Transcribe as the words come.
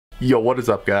Yo, what is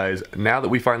up guys? Now that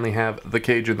we finally have the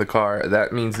cage in the car,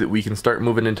 that means that we can start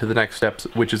moving into the next steps,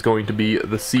 which is going to be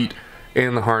the seat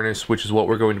and the harness, which is what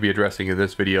we're going to be addressing in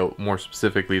this video, more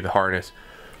specifically the harness.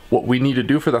 What we need to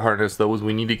do for the harness though is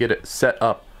we need to get it set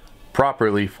up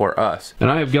properly for us. And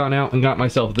I have gone out and got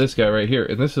myself this guy right here,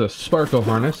 and this is a Sparco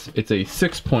harness. It's a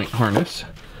 6-point harness,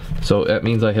 so that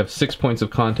means I have 6 points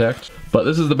of contact. But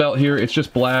this is the belt here. It's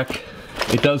just black.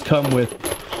 It does come with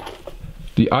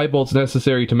the eye bolts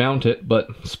necessary to mount it, but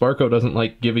Sparco doesn't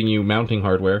like giving you mounting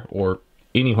hardware, or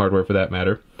any hardware for that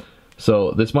matter.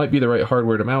 So this might be the right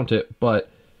hardware to mount it, but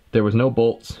there was no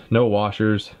bolts, no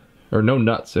washers, or no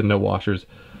nuts and no washers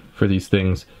for these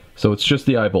things. So it's just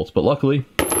the eye bolts, but luckily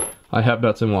I have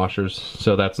nuts and washers,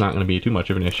 so that's not going to be too much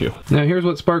of an issue. Now here's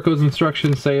what Sparco's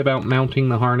instructions say about mounting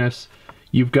the harness.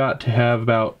 You've got to have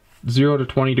about 0 to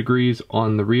 20 degrees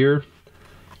on the rear.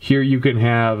 Here you can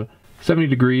have 70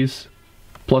 degrees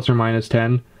plus or minus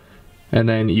 10, and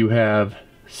then you have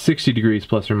 60 degrees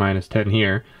plus or minus 10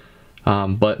 here.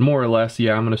 But more or less,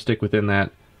 yeah, I'm going to stick within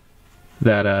that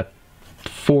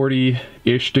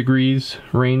 40-ish degrees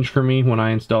range for me when I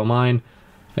install mine.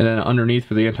 And then underneath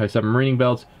for the anti-submarining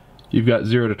belts, you've got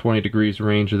 0 to 20 degrees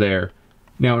range there.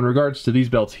 Now in regards to these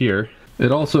belts here,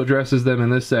 it also addresses them in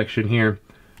this section here,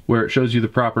 where it shows you the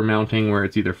proper mounting, where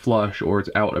it's either flush or it's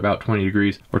out about 20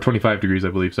 degrees, or 25 degrees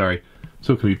I believe, sorry.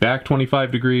 So it can be back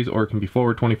 25 degrees, or it can be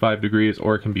forward 25 degrees,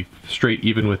 or it can be straight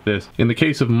even with this. In the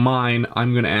case of mine,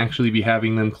 I'm going to actually be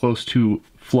having them close to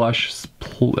flush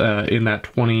in that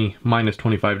minus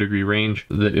 25 degree range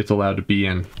that it's allowed to be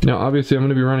in. Now obviously I'm going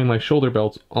to be running my shoulder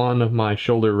belts on my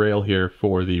shoulder rail here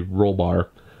for the roll bar.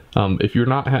 If you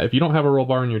don't have a roll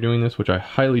bar and you're doing this, which I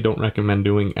highly don't recommend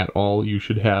doing at all, you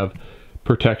should have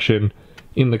protection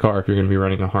in the car if you're going to be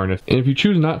running a harness. And if you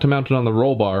choose not to mount it on the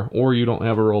roll bar, or you don't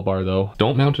have a roll bar though,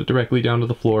 don't mount it directly down to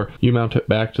the floor. You mount it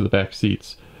back to the back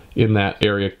seats in that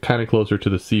area, kind of closer to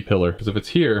the C-pillar. Because if it's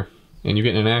here and you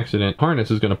get in an accident, harness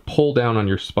is going to pull down on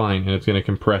your spine and it's going to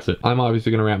compress it. I'm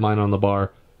obviously going to wrap mine on the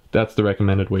bar. That's the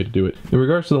recommended way to do it. In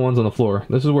regards to the ones on the floor,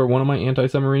 this is where one of my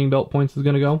anti-submarining belt points is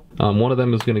going to go. One of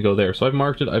them is going to go there. So I've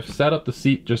marked it. I've set up the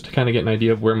seat just to kind of get an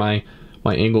idea of where my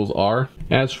angles are.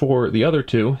 As for the other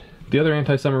two, the other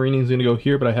anti-submarining is going to go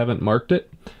here, but I haven't marked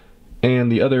it. And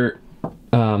the other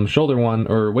shoulder one,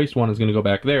 or waist one, is going to go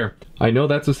back there. I know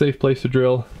that's a safe place to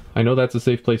drill.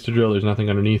 There's nothing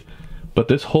underneath. But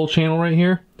this whole channel right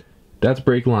here, that's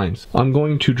brake lines. I'm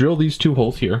going to drill these two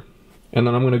holes here, and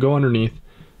then I'm going to go underneath,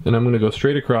 and I'm going to go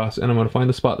straight across, and I'm going to find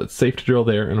the spot that's safe to drill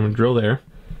there, and I'm going to drill there,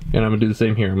 and I'm going to do the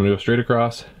same here. I'm going to go straight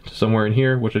across to somewhere in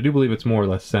here, which I do believe it's more or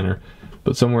less center,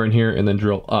 but somewhere in here, and then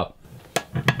drill up.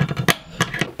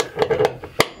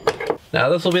 Now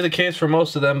this will be the case for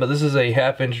most of them, but this is a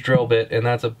 1/2-inch drill bit, and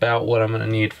that's about what I'm going to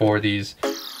need for these.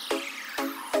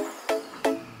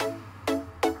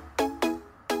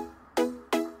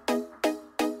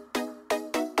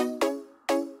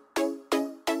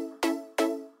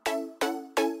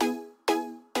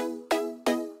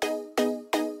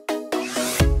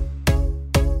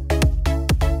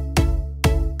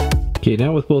 Okay,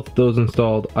 now with both of those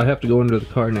installed, I have to go into the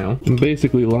car now and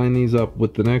basically line these up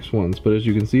with the next ones. But as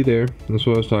you can see there, that's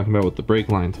what I was talking about with the brake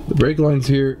lines. The brake lines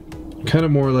here kind of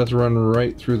more or less run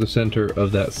right through the center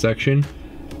of that section,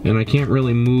 and I can't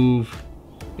really move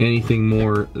anything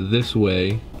more this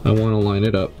way. I want to line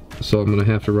it up, so I'm going to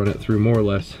have to run it through more or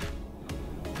less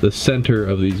the center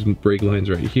of these brake lines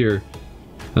right here.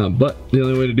 But the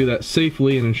only way to do that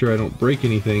safely and ensure I don't break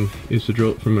anything is to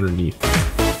drill it from underneath.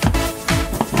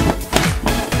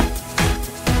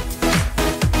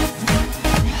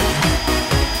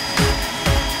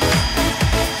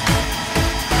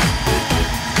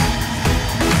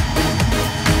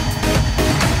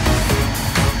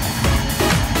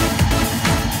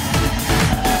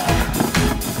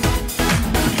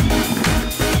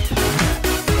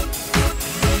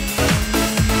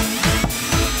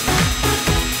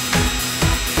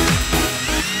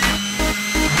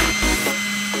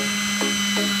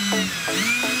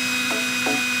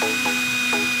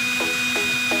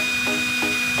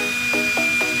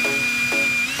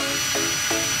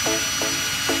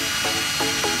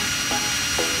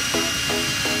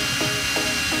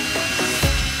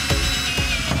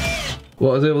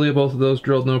 Well, I was able to get both of those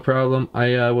drilled no problem.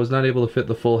 I was not able to fit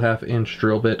the full 1/2-inch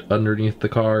drill bit underneath the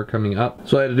car coming up,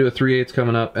 so I had to do a 3/8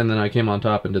 coming up, and then I came on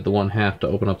top and did the 1/2 to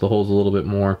open up the holes a little bit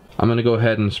more. I'm going to go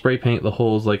ahead and spray paint the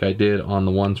holes like I did on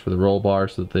the ones for the roll bar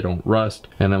so that they don't rust,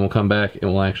 and then we'll come back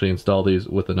and we'll actually install these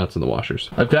with the nuts and the washers.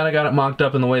 I've kind of got it mocked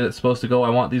up in the way that's supposed to go. I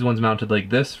want these ones mounted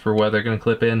like this for where they're going to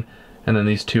clip in, and then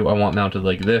these two I want mounted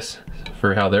like this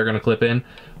for how they're going to clip in.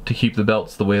 to keep the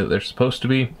belts the way that they're supposed to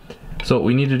be. So what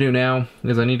we need to do now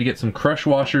is I need to get some crush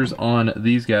washers on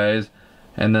these guys,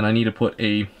 and then I need to put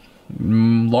a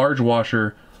large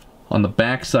washer on the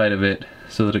back side of it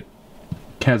so that it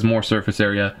has more surface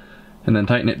area, and then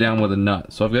tighten it down with a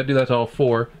nut. So I've got to do that to all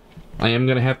four. I am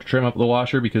going to have to trim up the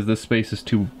washer because this space is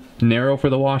too narrow for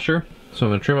the washer. So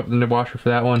I'm going to trim up the washer for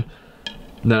that one.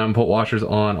 Then I'm going to put washers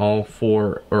on all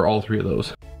four, or all three of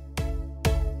those.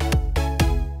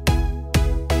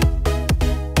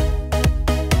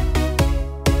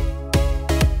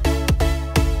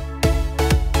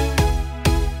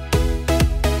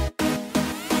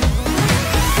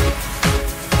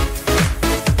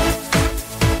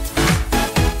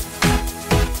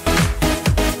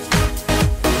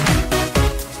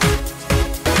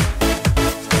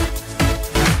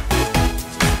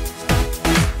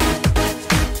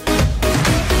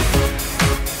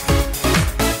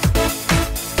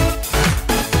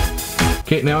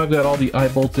 Okay, now I've got all the eye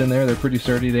bolts in there. They're pretty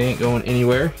sturdy, they ain't going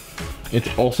anywhere. It's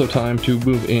also time to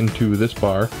move into this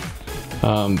bar.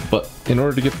 But in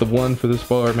order to get the one for this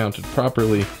bar mounted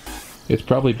properly, it's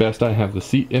probably best I have the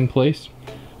seat in place.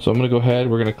 So I'm gonna go ahead,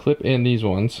 we're gonna clip in these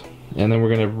ones, and then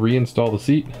we're gonna reinstall the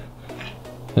seat.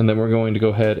 And then we're going to go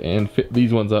ahead and fit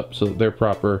these ones up so that they're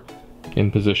proper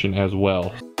in position as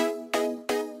well.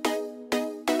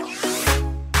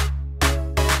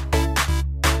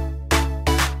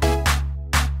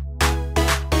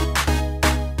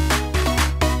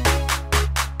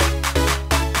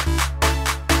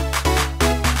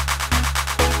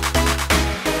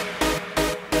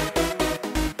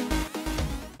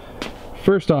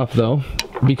 First off though,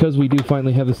 because we do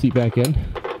finally have the seat back in,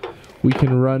 we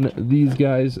can run these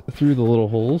guys through the little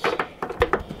holes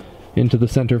into the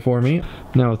center for me.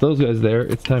 Now with those guys there,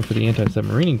 it's time for the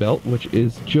anti-submarining belt, which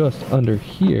is just under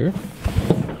here.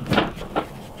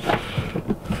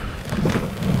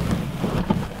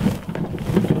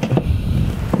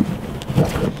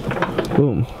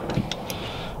 Boom.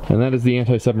 And that is the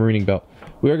anti-submarining belt.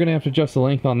 We are going to have to adjust the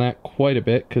length on that quite a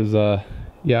bit because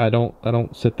yeah, I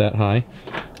don't sit that high.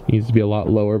 It needs to be a lot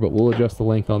lower, but we'll adjust the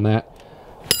length on that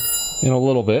in a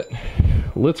little bit.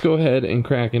 Let's go ahead and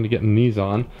crack into getting these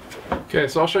on. Okay,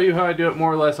 so I'll show you how I do it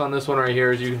more or less on this one right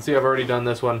here. As you can see, I've already done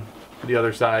this one, the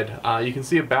other side. You can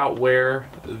see about where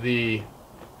the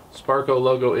Sparco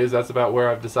logo is. That's about where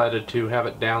I've decided to have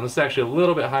it down. This is actually a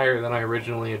little bit higher than I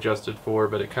originally adjusted for,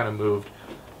 but it kind of moved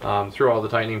through all the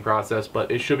tightening process.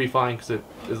 But it should be fine because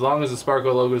as long as the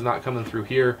Sparco logo is not coming through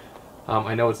here,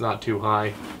 I know it's not too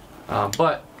high.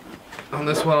 But on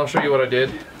this one, I'll show you what I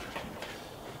did.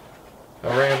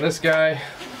 I ran this guy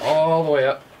all the way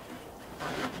up.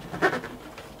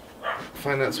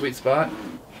 Find that sweet spot.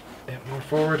 Get more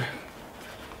forward.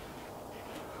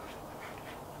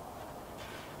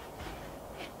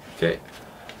 Okay.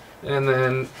 And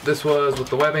then this was with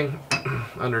the webbing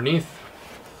underneath.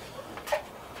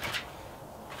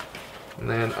 And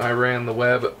then I ran the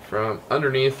web from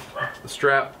underneath the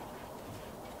strap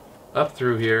up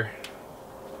through here,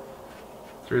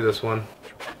 through this one,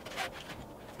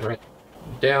 right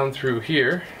down through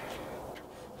here,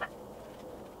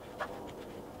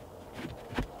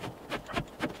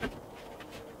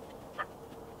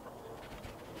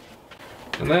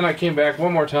 and then I came back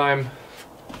one more time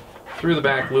through the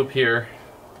back loop here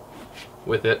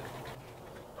with it.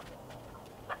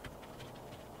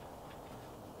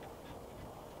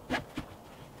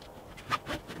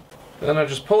 Then I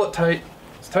just pull it tight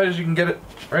as you can get it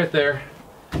right there,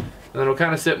 and then it'll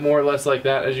kind of sit more or less like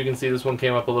that. As you can see, this one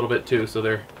came up a little bit too, so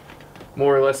they're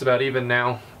more or less about even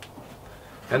now.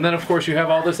 And then of course you have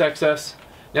all this excess.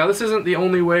 Now this isn't the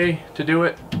only way to do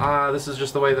it. This is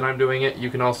just the way that I'm doing it. You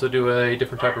can also do a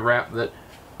different type of wrap that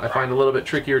I find a little bit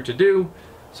trickier to do,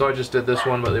 so I just did this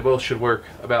one, but they both should work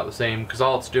about the same because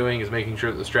all it's doing is making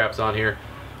sure that the strap's on here.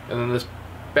 And then this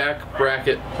back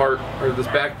bracket part, or this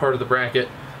back part of the bracket,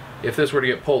 if this were to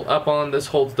get pulled up on, this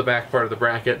holds the back part of the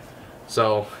bracket.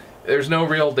 So there's no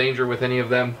real danger with any of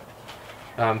them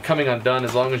coming undone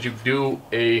as long as you do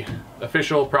a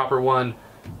official proper one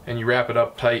and you wrap it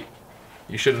up tight.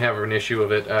 You shouldn't have an issue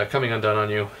of it coming undone on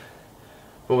you.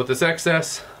 But with this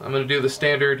excess, I'm going to do the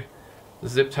standard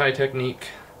zip tie technique.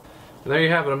 And there you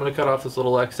have it. I'm going to cut off this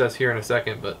little excess here in a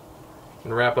second, but I'm going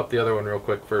to wrap up the other one real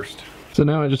quick first. So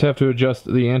now I just have to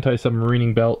adjust the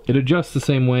anti-submarining belt. It adjusts the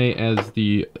same way as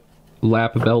the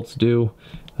lap belts do.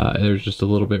 There's just a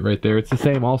little bit right there. It's the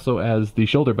same also as the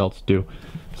shoulder belts do.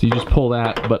 So you just pull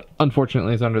that, but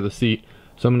unfortunately it's under the seat.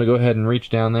 So I'm going to go ahead and reach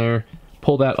down there,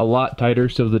 pull that a lot tighter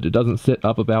so that it doesn't sit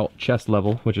up about chest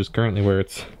level, which is currently where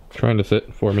it's trying to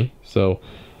sit for me. So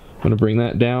I'm going to bring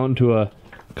that down to a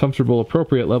comfortable,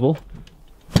 appropriate level,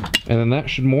 And then that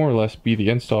should more or less be the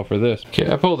install for this.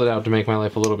 Okay, I pulled it out to make my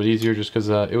life a little bit easier just because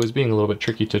it was being a little bit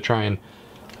tricky to try and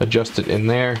adjust it in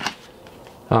there.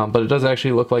 But it does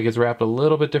actually look like it's wrapped a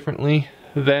little bit differently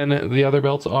than the other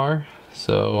belts are.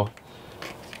 So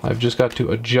I've just got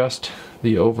to adjust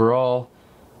the overall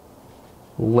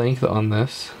length on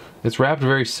this. It's wrapped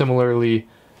very similarly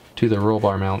to the roll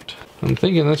bar mount. I'm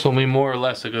thinking this will be more or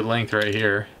less a good length right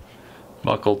here,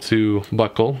 buckle to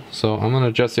buckle. So I'm going to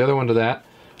adjust the other one to that.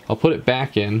 I'll put it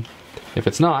back in. If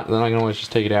it's not, then I can always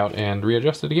just take it out and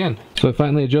readjust it again. So I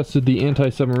finally adjusted the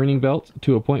anti-submarining belt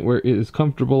to a point where it is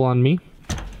comfortable on me.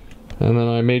 And then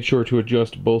I made sure to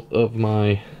adjust both of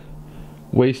my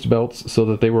waist belts so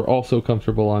that they were also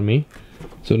comfortable on me.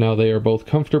 So now they are both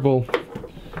comfortable.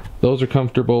 Those are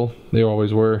comfortable, they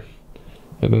always were.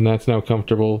 And then that's now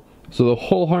comfortable. So the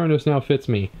whole harness now fits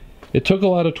me. It took a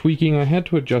lot of tweaking. I had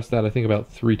to adjust that I think about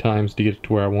 3 times to get it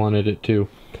to where I wanted it to.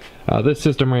 This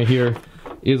system right here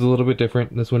is a little bit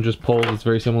different. This one just pulls. It's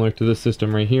very similar to this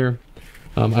system right here.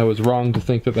 I was wrong to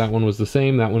think that that one was the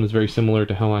same. That one is very similar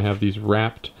to how I have these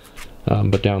wrapped,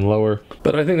 but down lower.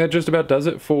 But I think that just about does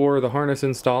it for the harness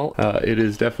install. It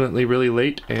is definitely really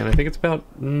late, and I think it's about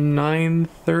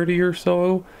 9:30 or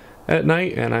so at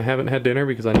night, and I haven't had dinner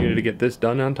because I needed to get this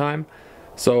done on time.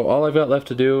 So all I've got left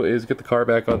to do is get the car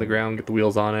back on the ground, get the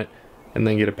wheels on it, and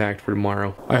then get it packed for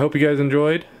tomorrow. I hope you guys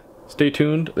enjoyed. Stay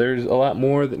tuned. There's a lot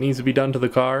more that needs to be done to the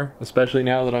car, especially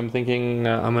now that I'm thinking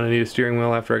I'm going to need a steering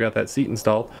wheel after I got that seat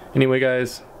installed. Anyway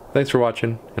guys, thanks for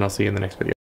watching, and I'll see you in the next video.